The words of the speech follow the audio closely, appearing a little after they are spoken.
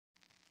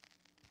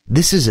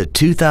This is a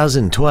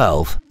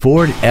 2012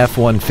 Ford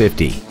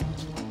F-150.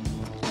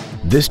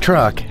 This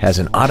truck has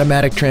an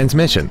automatic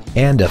transmission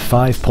and a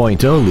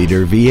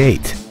 5.0-liter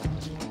V8.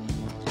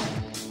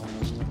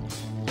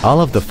 All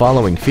of the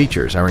following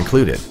features are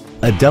included: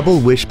 a double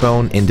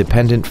wishbone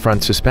independent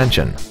front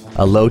suspension,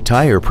 a low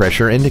tire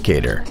pressure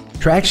indicator,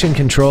 traction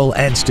control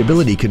and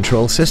stability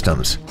control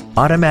systems,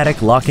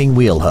 automatic locking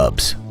wheel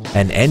hubs,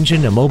 an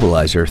engine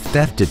immobilizer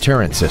theft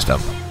deterrent system,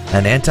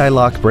 an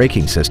anti-lock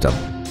braking system,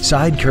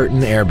 side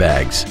curtain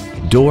airbags,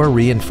 door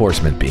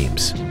reinforcement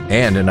beams,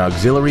 and an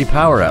auxiliary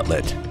power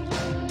outlet.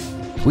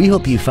 We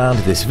hope you found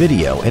this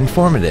video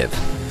informative.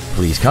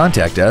 Please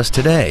contact us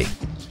today.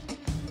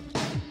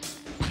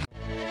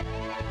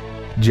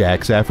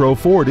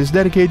 JackSafroFord is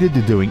dedicated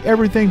to doing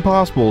everything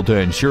possible to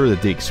ensure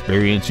that the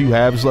experience you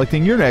have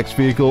selecting your next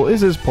vehicle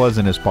is as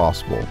pleasant as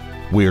possible.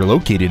 We are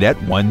located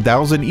at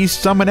 1000 East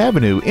Summit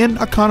Avenue in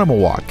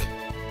Oconomowoc.